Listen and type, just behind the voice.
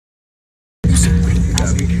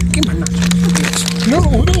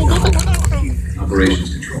Operations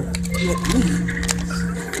control.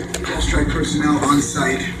 Strike personnel on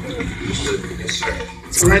site. Understood. Yes, sir.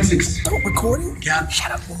 Forensics. Recording? Cap.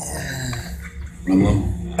 Shut up. Rumlow.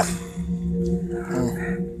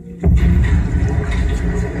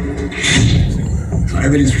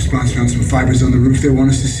 Evidence response found some fibers on the roof they want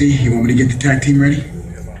us to see. You want me to get the TAC team ready?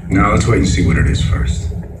 No, let's wait and see what it is first.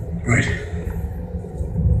 Right.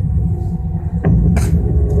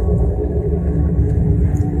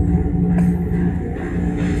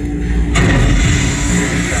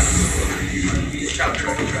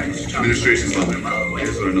 Administration's level.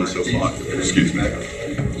 Here's what I know so far. Excuse me.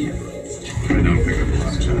 Right now, pick up a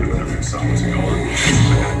lot of chat about every songs that go on.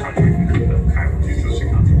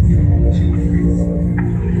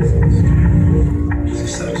 It's a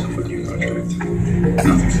setup for new contract.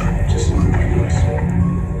 Nothing, son. Just a lot of white noise.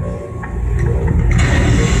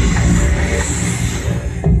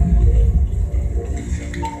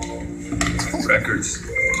 Records.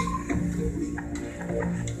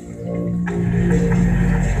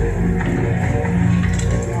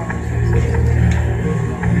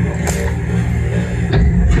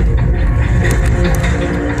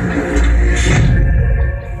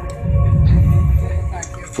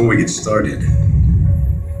 Before we get started,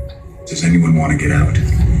 does anyone want to get out?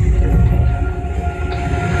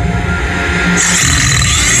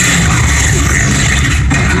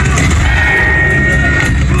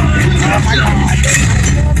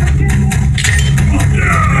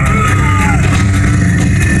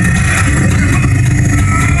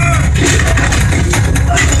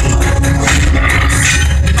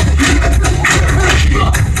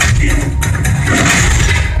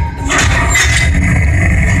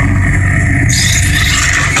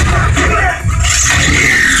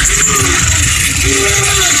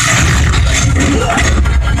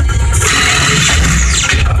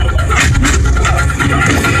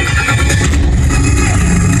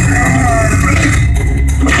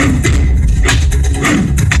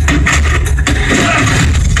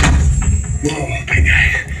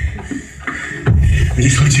 I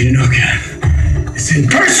just want you to know, Cat. It's in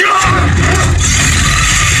person!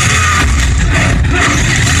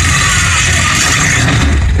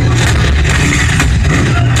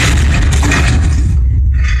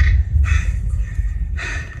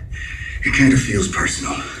 It kind of feels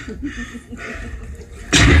personal.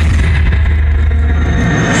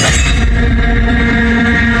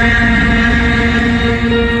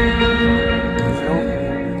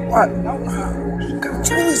 What? What kind of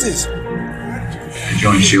train is this? I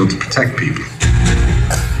joined S.H.I.E.L.D. to protect people.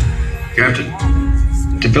 Captain,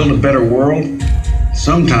 to build a better world,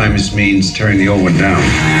 sometimes means tearing the old one down.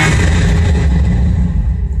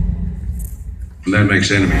 And that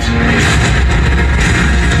makes enemies.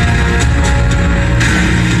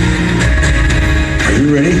 Are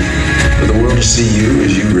you ready for the world to see you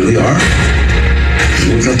as you really are?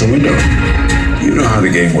 Look out the window. You know how the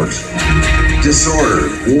game works. Disorder,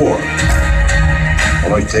 war.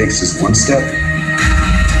 All it takes is one step.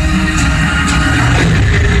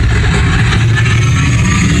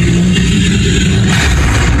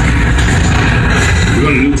 We're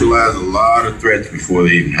going to neutralize a lot of threats before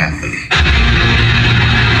they even happen.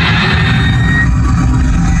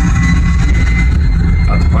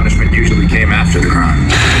 Thought the punishment usually came after the crime.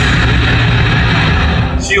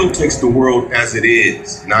 S.H.I.E.L.D. takes the world as it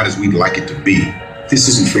is, not as we'd like it to be. This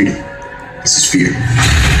isn't freedom. This is fear.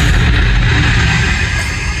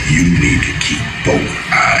 You need to keep both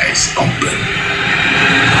eyes open.